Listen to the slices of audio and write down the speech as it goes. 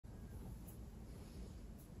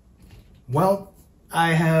Well,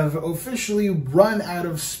 I have officially run out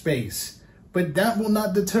of space, but that will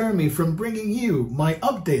not deter me from bringing you my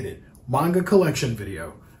updated manga collection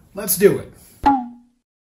video. Let's do it.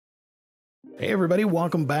 Hey everybody,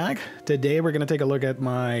 welcome back. Today we're going to take a look at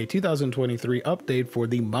my 2023 update for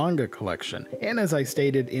the manga collection. And as I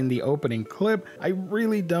stated in the opening clip, I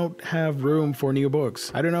really don't have room for new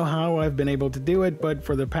books. I don't know how I've been able to do it, but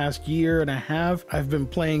for the past year and a half, I've been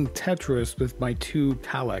playing Tetris with my two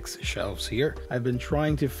Kallax shelves here. I've been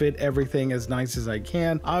trying to fit everything as nice as I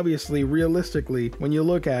can. Obviously, realistically, when you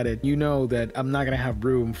look at it, you know that I'm not going to have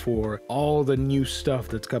room for all the new stuff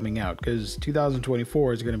that's coming out, because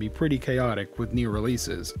 2024 is going to be pretty chaotic with new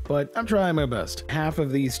releases, but I'm trying my best. Half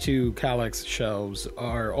of these two Kallax shelves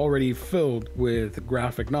are already filled with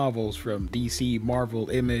graphic novels from DC, Marvel,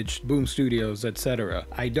 Image, Boom Studios, etc.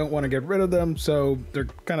 I don't want to get rid of them, so they're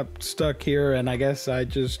kind of stuck here, and I guess I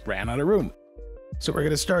just ran out of room. So we're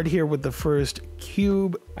going to start here with the first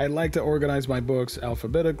cube. I like to organize my books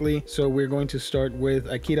alphabetically, so we're going to start with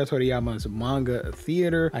Akira Toriyama's Manga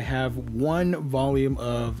Theater. I have one volume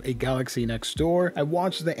of A Galaxy Next Door. I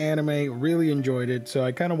watched the anime, really enjoyed it, so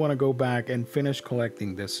I kind of want to go back and finish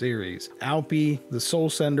collecting this series. Alpi, The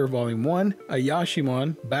Soul Sender Volume 1,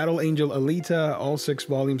 Ayashimon, Battle Angel Alita, all 6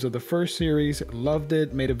 volumes of the first series. Loved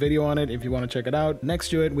it, made a video on it if you want to check it out. Next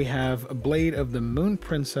to it, we have Blade of the Moon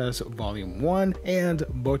Princess Volume 1, and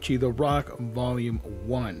Bocchi the Rock Volume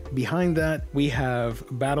 1. Behind that, we have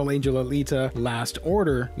Battle Angel Alita Last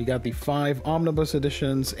Order. We got the 5 omnibus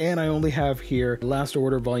editions, and I only have here Last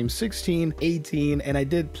Order Volume 16, 18, and I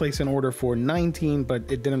did place an order for 19, but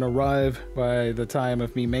it didn't arrive by the time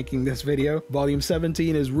of me making this video. Volume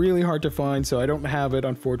 17 is really hard to find, so I don't have it,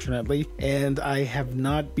 unfortunately, and I have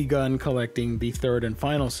not begun collecting the 3rd and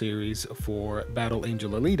final series for Battle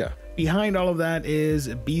Angel Alita. Behind all of that is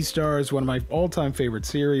Beastars, one of my all-time favorite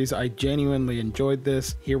series. I genuinely enjoyed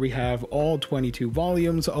this. Here we have all 22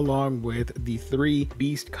 volumes along with the 3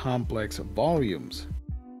 Beast Complex volumes.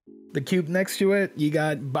 The cube next to it, you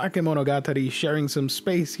got Bakemonogatari sharing some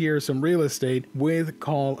space here, some real estate, with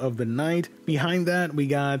Call of the Night. Behind that, we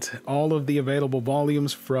got all of the available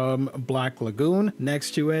volumes from Black Lagoon.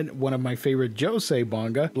 Next to it, one of my favorite Josei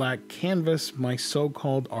manga, Black Canvas, My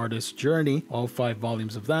So-Called Artist's Journey, all 5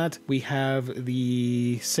 volumes of that. We have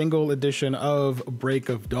the single edition of Break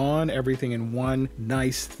of Dawn, everything in one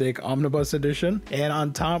nice thick omnibus edition. And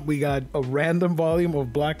on top, we got a random volume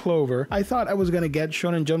of Black Clover. I thought I was going to get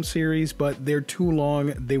Shonen Jump series, but they're too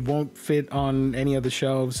long. They won't fit on any of the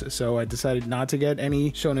shelves, so I decided not to get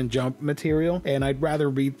any Shonen Jump material, and I'd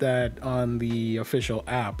rather read that on the official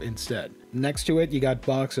app instead. Next to it, you got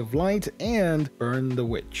Box of Light and Burn the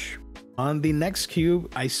Witch. On the next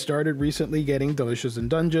cube, I started recently getting Delicious in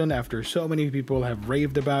Dungeon. After so many people have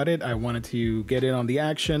raved about it, I wanted to get in on the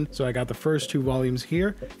action, so I got the first 2 volumes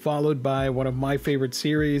here, followed by one of my favorite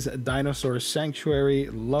series, Dinosaur Sanctuary.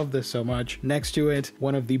 Love this so much. Next to it,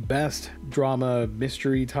 one of the best drama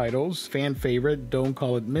mystery titles, fan favorite, Don't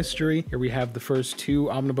Call It Mystery. Here we have the first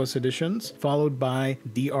 2 omnibus editions, followed by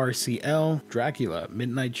DRCL, Dracula,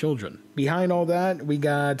 Midnight Children. Behind all that, we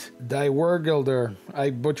got Die Wergilder. I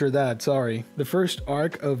butchered that, sorry. The first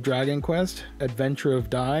arc of Dragon Quest, Adventure of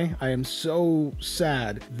Dai. I am so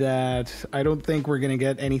sad that I don't think we're gonna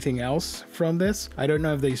get anything else from this. I don't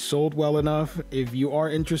know if they sold well enough. If you are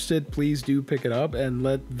interested, please do pick it up and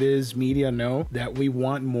let Viz Media know that we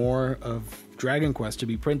want more of Dragon Quest to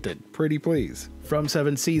be printed. Pretty please. From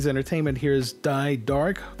 7 Seas Entertainment, here's Die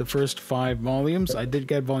Dark, the first 5 volumes. I did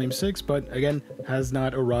get volume 6, but again, has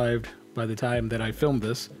not arrived by the time that I filmed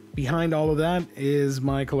this. Behind all of that is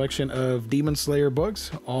my collection of Demon Slayer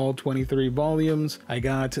books, all 23 volumes. I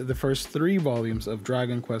got the first 3 volumes of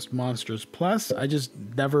Dragon Quest Monsters Plus. I just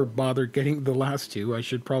never bothered getting the last 2. I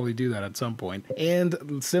should probably do that at some point.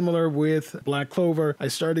 And similar with Black Clover, I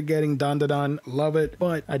started getting Dandadan, love it,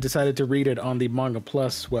 but I decided to read it on the Manga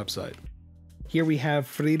Plus website. Here we have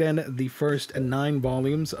Frieren, the first 9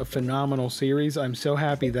 volumes, a phenomenal series. I'm so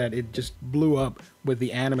happy that it just blew up with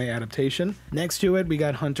the anime adaptation. Next to it, we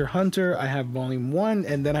got Hunter x Hunter. I have volume 1,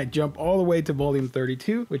 and then I jump all the way to volume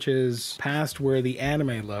 32, which is past where the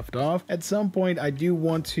anime left off. At some point, I do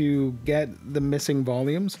want to get the missing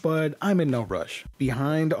volumes, but I'm in no rush.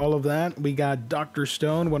 Behind all of that, we got Dr.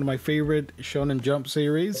 Stone, one of my favorite Shonen Jump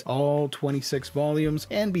series, all 26 volumes.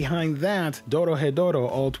 And behind that, Dorohedoro,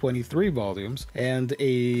 all 23 volumes, and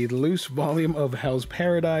a loose volume of Hell's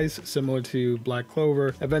Paradise, similar to Black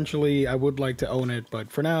Clover. Eventually, I would like to own it,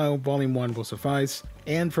 but for now, volume 1 will suffice.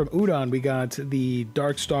 And from Udon, we got the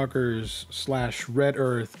Darkstalkers / Red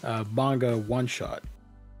Earth manga one-shot.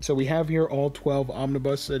 So we have here all 12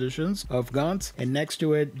 omnibus editions of Gantz, and next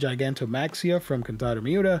to it, Gigantomaxia from Kentaro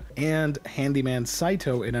Miura and Handyman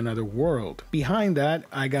Saito in Another World. Behind that,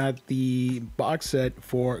 I got the box set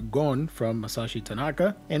for Gon from Masashi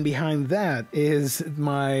Tanaka, and behind that is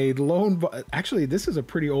my actually, this is a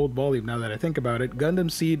pretty old volume now that I think about it, Gundam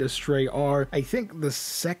Seed Astray R. I think the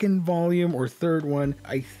second volume or third one,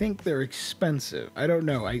 I think they're expensive. I don't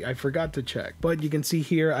know, I forgot to check. But you can see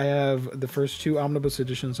here I have the first 2 omnibus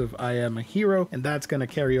editions of I Am a Hero, and that's going to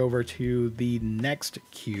carry over to the next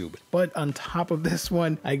cube. But on top of this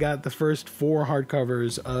one, I got the first 4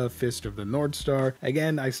 hardcovers of Fist of the North Star.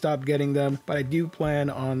 Again, I stopped getting them, but I do plan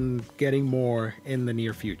on getting more in the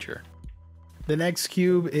near future. The next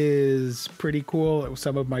cube is pretty cool.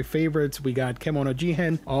 Some of my favorites. We got Kemono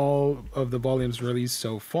Jihen, all of the volumes released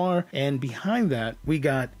so far. And behind that, we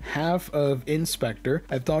got half of Inspector.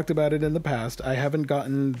 I've talked about it in the past. I haven't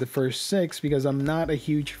gotten the first 6 because I'm not a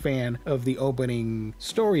huge fan of the opening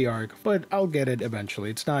story arc, but I'll get it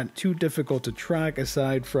eventually. It's not too difficult to track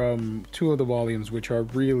aside from 2 of the volumes which are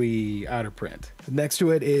really out of print. Next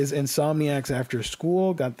to it is Insomniacs After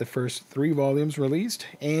School, got the first 3 volumes released,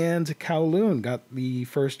 and Kowloon got the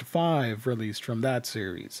first 5 released from that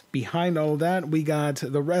series. Behind all that, we got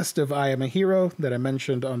the rest of I Am a Hero that I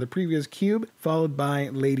mentioned on the previous cube, followed by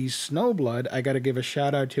Lady Snowblood. I gotta give a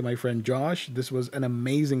shout out to my friend Josh. This was an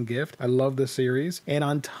amazing gift. I love the series. And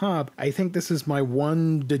on top, I think this is my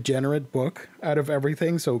one degenerate book out of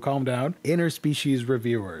everything, so calm down. Interspecies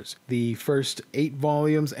Reviewers, the first 8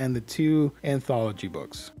 volumes and the 2 anthology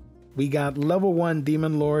books. We got Level 1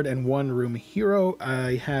 Demon Lord and One Room Hero.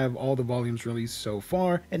 I have all the volumes released so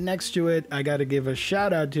far. And next to it, I gotta give a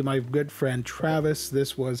shout out to my good friend Travis.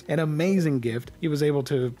 This was an amazing gift. He was able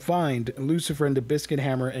to find Lucifer and the Biscuit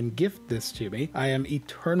Hammer and gift this to me. I am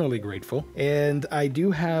eternally grateful. And I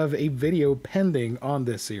do have a video pending on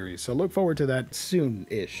this series, so look forward to that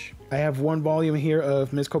soon-ish. I have 1 volume here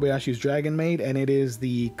of Miss Kobayashi's Dragon Maid, and it is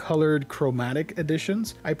the colored chromatic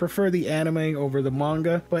editions. I prefer the anime over the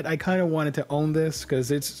manga, but I kind of wanted to own this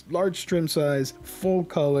because it's large trim size, full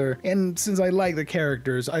color, and since I like the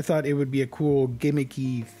characters, I thought it would be a cool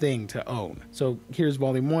gimmicky thing to own. So here's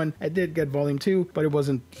volume 1. I did get volume 2, but it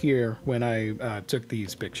wasn't here when I took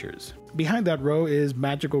these pictures. Behind that row is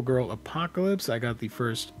Magical Girl Apocalypse. I got the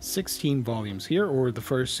first 16 volumes here, or the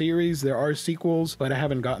first series. There are sequels, but I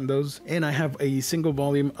haven't gotten those. And I have a single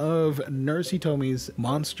volume of Nurse Hitomi's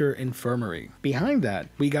Monster Infirmary. Behind that,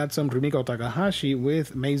 we got some Rumiko Takahashi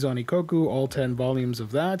with Maison Ikoku, all 10 volumes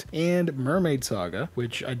of that, and Mermaid Saga,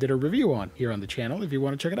 which I did a review on here on the channel if you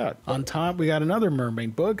want to check it out. On top, we got another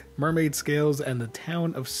mermaid book, Mermaid Scales and the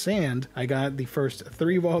Town of Sand. I got the first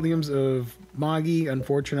 3 volumes of Magi.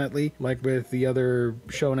 Unfortunately, like with the other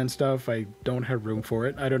shonen stuff, I don't have room for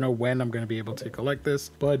it. I don't know when I'm going to be able to collect this,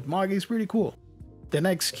 but Magi's pretty cool. The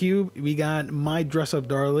next cube, we got My Dress Up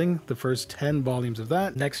Darling, the first 10 volumes of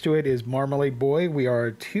that. Next to it is Marmalade Boy. We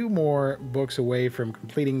are 2 more books away from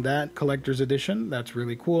completing that collector's edition. That's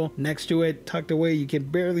really cool. Next to it, tucked away, you can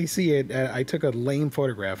barely see it. I took a lame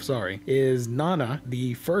photograph, sorry. Is Nana,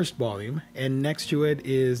 the first volume. And next to it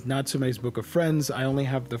is Natsume's Book of Friends. I only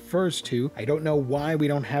have the first 2. I don't know why we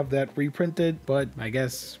don't have that reprinted, but I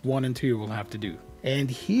guess 1 and 2 will have to do.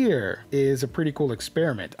 And here is a pretty cool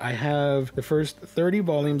experiment. I have the first 30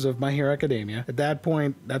 volumes of My Hero Academia. At that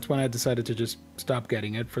point, that's when I decided to just stop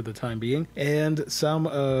getting it for the time being. And some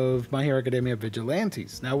of My Hero Academia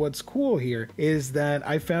Vigilantes. Now what's cool here is that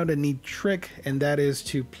I found a neat trick, and that is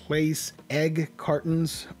to place egg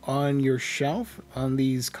cartons on your shelf on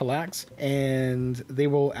these Kallax, and they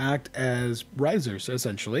will act as risers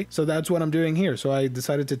essentially. So that's what I'm doing here. So I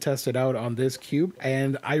decided to test it out on this cube,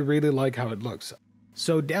 and I really like how it looks.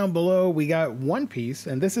 So down below we got One Piece,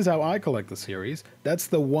 and this is how I collect the series. That's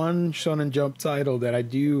the one Shonen Jump title that I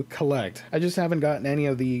do collect. I just haven't gotten any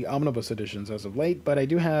of the omnibus editions as of late, but I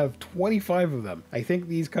do have 25 of them. I think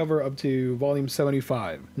these cover up to volume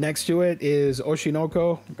 75. Next to it is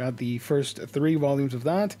Oshinoko. Got the first 3 volumes of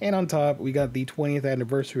that, and on top we got the 20th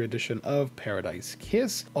anniversary edition of Paradise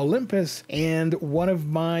Kiss, Olympus, and one of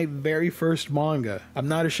my very first manga. I'm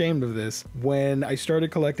not ashamed of this. When I started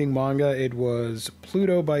collecting manga, it was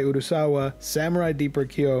Pluto by Urasawa, Samurai Deeper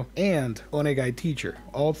Kyo, and Onegai Teacher.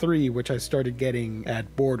 All 3 which I started getting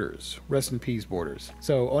at Borders. Rest in peace, Borders.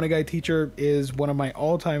 So Onegai Teacher is one of my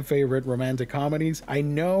all-time favorite romantic comedies. I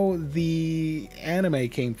know the anime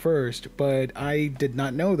came first, but I did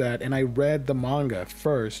not know that, and I read the manga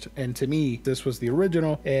first, and to me this was the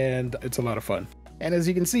original, and it's a lot of fun. And as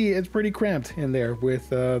you can see, it's pretty cramped in there with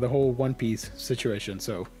the whole One Piece situation,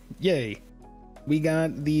 so yay. We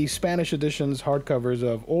got the Spanish editions hardcovers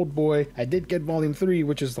of Old Boy. I did get volume 3,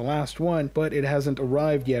 which is the last one, but it hasn't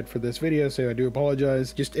arrived yet for this video, so I do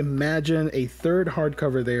apologize. Just imagine a third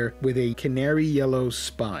hardcover there with a canary yellow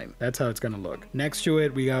spine. That's how it's gonna look. Next to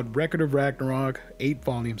it, we got Record of Ragnarok, 8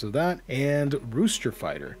 volumes of that, and Rooster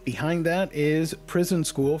Fighter. Behind that is Prison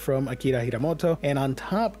School from Akira Hiramoto, and on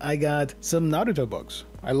top, I got some Naruto books.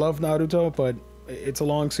 I love Naruto, but it's a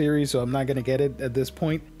long series, so I'm not going to get it at this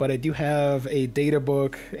point, but I do have a data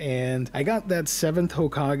book, and I got that 7th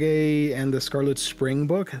Hokage and the Scarlet Spring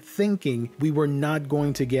book thinking we were not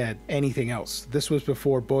going to get anything else. This was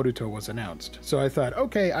before Boruto was announced. So I thought,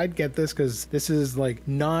 okay, I'd get this because this is like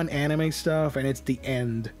non-anime stuff and it's the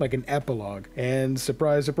end, like an epilogue. And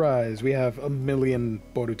surprise, surprise, we have a million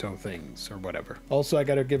Boruto things or whatever. Also, I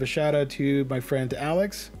got to give a shout out to my friend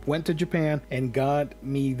Alex, went to Japan and got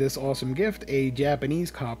me this awesome gift, a Japanese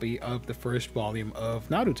copy of the first volume of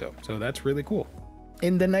Naruto. So that's really cool.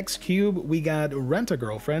 In the next cube, we got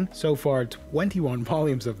Rent-A-Girlfriend. So far, 21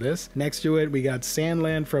 volumes of this. Next to it, we got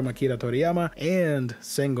Sandland from Akira Toriyama and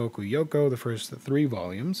Sengoku Yoko, the first 3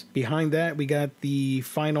 volumes. Behind that, we got the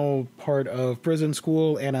final part of Prison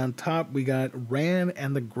School, and on top, we got Ran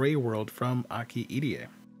and the Grey World from Aki Irie.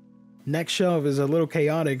 Next shelf is a little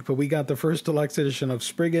chaotic, but we got the first deluxe edition of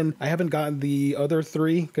Spriggan. I haven't gotten the other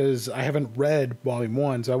 3 because I haven't read volume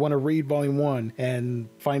 1, so I want to read volume 1 and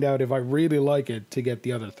find out if I really like it to get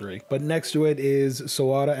the other 3. But next to it is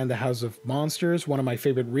Sawara and the House of Monsters, one of my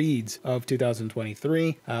favorite reads of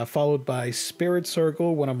 2023, followed by Spirit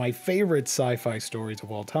Circle, one of my favorite sci-fi stories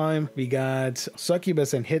of all time. We got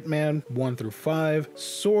Succubus and Hitman 1 through 5,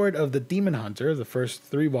 Sword of the Demon Hunter, the first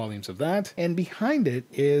 3 volumes of that, and behind it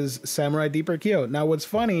is Samurai Deeper Kyo. Now what's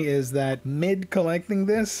funny is that mid collecting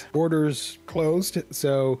this, orders closed,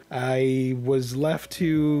 so I was left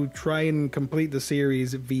to try and complete the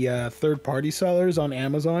series via third-party sellers on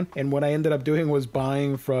Amazon, and what I ended up doing was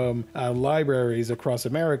buying from libraries across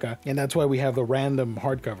America, and that's why we have the random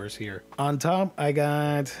hardcovers here. On top, I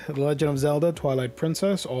got The Legend of Zelda Twilight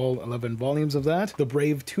Princess, all 11 volumes of that, The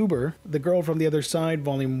Brave Tuber, The Girl from the Other Side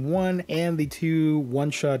Volume 1, and the 2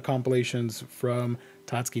 one-shot compilations from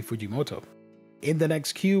Tatsuki Fujimoto. In the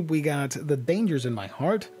next cube, we got The Dangers in My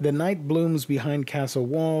Heart, The Night Blooms Behind Castle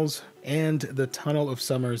Walls, and The Tunnel of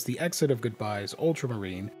Summers, The Exit of Goodbyes,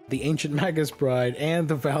 Ultramarine, The Ancient Magus Bride, and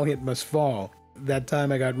The Valiant Must Fall. That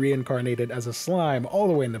time I got reincarnated as a slime all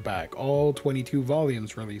the way in the back, all 22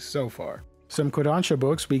 volumes released so far. Some Kodansha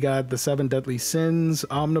books, we got the 7 Deadly Sins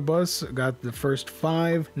Omnibus, got the first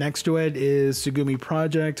 5. Next to it is Sugumi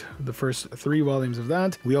Project, the first 3 volumes of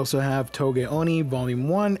that. We also have Toge Oni Volume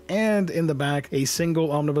 1, and in the back, a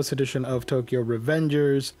single omnibus edition of Tokyo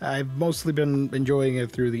Revengers. I've mostly been enjoying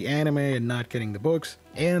it through the anime and not getting the books,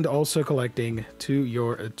 and also collecting To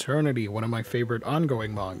Your Eternity, one of my favorite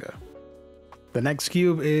ongoing manga. The next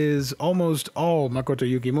cube is almost all Makoto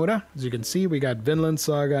Yukimura. As you can see, we got Vinland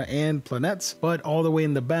Saga and Planets, but all the way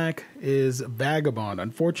in the back is Vagabond.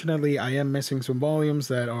 Unfortunately, I am missing some volumes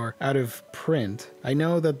that are out of print. I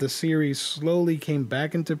know that the series slowly came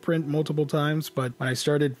back into print multiple times, but when I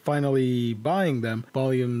started finally buying them,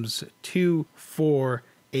 volumes 2, 4,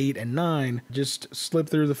 8, and 9 just slipped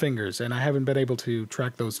through the fingers, and I haven't been able to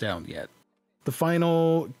track those down yet. The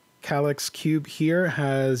final Calyx cube here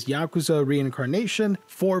has Yakuza Reincarnation,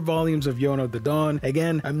 4 volumes of Yona the Dawn.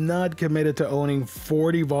 Again, I'm not committed to owning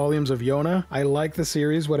 40 volumes of Yona. I like the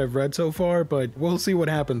series, what I've read so far, but we'll see what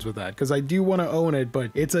happens with that, because I do want to own it,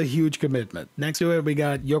 but it's a huge commitment. Next to it, we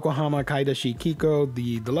got Yokohama Kaidashi Kiko,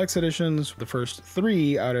 the deluxe editions, the first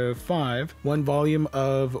 3 out of 5, 1 volume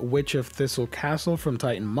of Witch of Thistle Castle from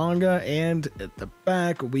Titan Manga, and at the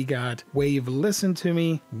back, we got Wave Listen to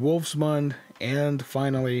Me, Wolfsmund, and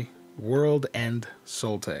finally, World End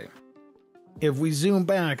Solte. If we zoom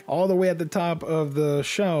back all the way at the top of the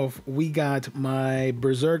shelf, we got my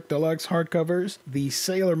Berserk Deluxe hardcovers, the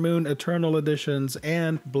Sailor Moon Eternal editions,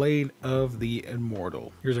 and Blade of the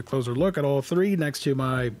Immortal. Here's a closer look at all 3 next to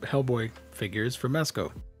my Hellboy figures from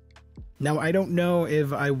Mesco. Now, I don't know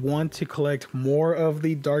if I want to collect more of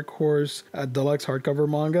the Dark Horse Deluxe hardcover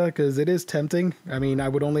manga, because it is tempting. I mean, I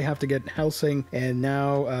would only have to get Hellsing, and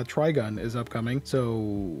now Trigun is upcoming,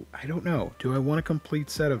 so I don't know. Do I want a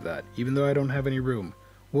complete set of that, even though I don't have any room?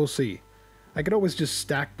 We'll see. I could always just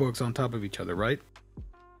stack books on top of each other, right?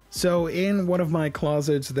 So in one of my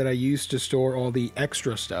closets that I used to store all the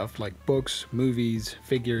extra stuff like books, movies,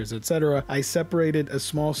 figures, etc., I separated a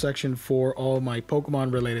small section for all my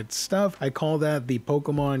Pokemon related stuff. I call that the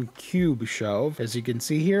Pokemon Cube shelf. As you can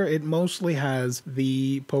see here, it mostly has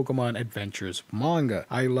the Pokemon Adventures manga.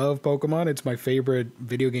 I love Pokemon, it's my favorite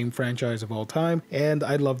video game franchise of all time, and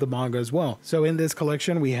I love the manga as well. So in this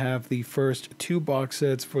collection we have the first 2 box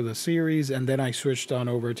sets for the series, and then I switched on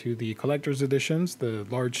over to the collector's editions, the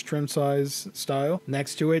large trim size style.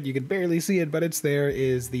 Next to it, you can barely see it, but it's there,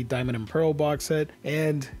 is the Diamond and Pearl box set,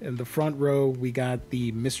 and in the front row we got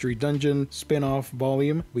the Mystery Dungeon spin-off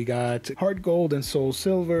volume. We got Heart Gold and Soul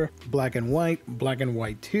Silver, Black and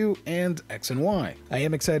White 2, and X and Y. I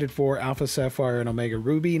am excited for Alpha Sapphire and Omega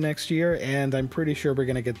Ruby next year, and I'm pretty sure we're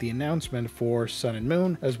gonna get the announcement for Sun and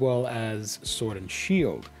Moon as well as Sword and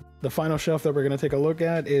Shield. The final shelf that we're going to take a look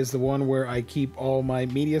at is the one where I keep all my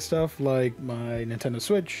media stuff like my Nintendo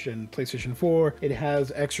Switch and PlayStation 4. It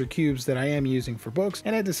has extra cubes that I am using for books,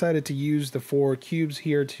 and I decided to use the 4 cubes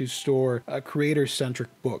here to store creator-centric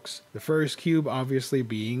books. The first cube obviously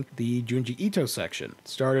being the Junji Ito section. It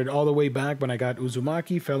started all the way back when I got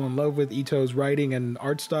Uzumaki, fell in love with Ito's writing and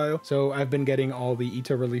art style, so I've been getting all the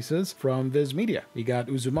Ito releases from Viz Media. We got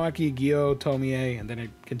Uzumaki, Gyo, Tomie, and then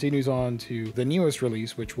it continues on to the newest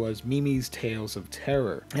release, which was Mimi's Tales of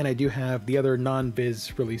Terror. And I do have the other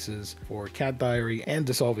non-Viz releases for Cat Diary and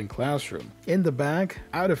Dissolving Classroom. In the back,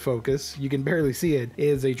 out of focus, you can barely see it,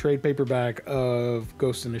 is a trade paperback of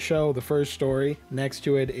Ghost in the Shell, the first story. Next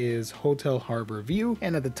to it is Hotel Harbor View,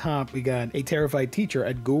 and at the top we got A Terrified Teacher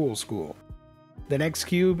at Ghoul School. The next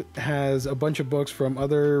cube has a bunch of books from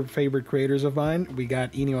other favorite creators of mine. We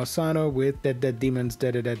got Inio Asano with Dead Dead Demons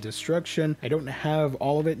Dead Dead Destruction. I don't have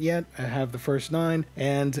all of it yet. I have the first 9,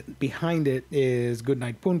 and behind it is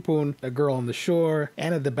Goodnight Punpun, A Girl on the Shore,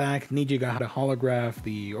 and at the back Nijigahara Holograph,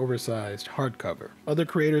 the oversized hardcover. Other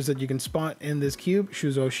creators that you can spot in this cube: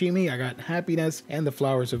 Shuzo Oshimi, I got Happiness and The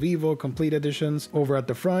Flowers of Evil complete editions. Over at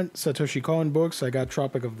the front, Satoshi Kon books, I got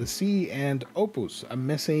Tropic of the Sea and Opus. I'm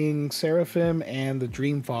missing Seraphim and the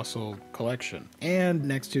Dream Fossil collection. And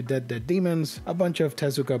next to Dead Dead Demons, a bunch of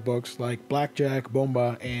Tezuka books like Blackjack,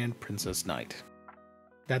 Bomba, and Princess Knight.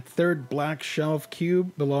 That third black shelf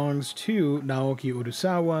cube belongs to Naoki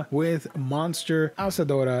Urasawa with Monster,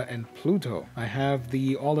 Asadora, and Pluto. I have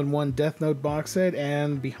the all-in-one Death Note box set,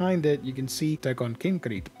 and behind it you can see Tekkon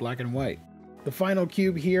Kinkrit, black and white. The final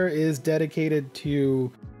cube here is dedicated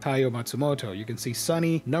to Taiyo Matsumoto. You can see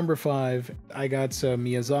Sunny, number 5. I got some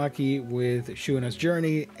Miyazaki with Shuuna's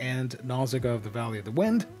Journey and Nausicaa of the Valley of the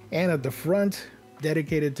Wind. And at the front,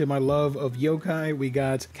 dedicated to my love of yokai, we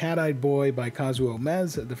got Cat-Eyed Boy by Kazuo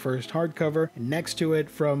Mez, the first hardcover. And next to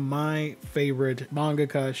it, from my favorite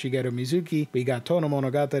mangaka Shigeru Mizuki, we got Tono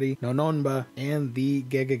Monogatari, Nononba, and the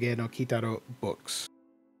Gegege no Kitaro books.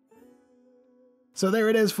 So there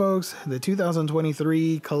it is, folks, the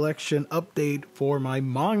 2023 collection update for my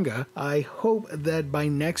manga. I hope that by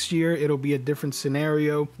next year it'll be a different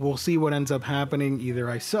scenario. We'll see what ends up happening. Either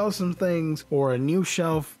I sell some things or a new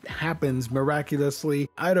shelf happens miraculously.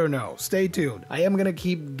 I don't know. Stay tuned. I am going to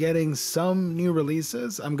keep getting some new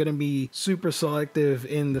releases. I'm going to be super selective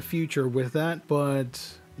in the future with that,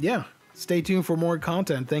 but yeah. Stay tuned for more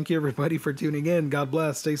content. Thank you everybody for tuning in. God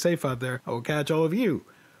bless. Stay safe out there. I will catch all of you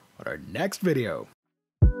on our next video.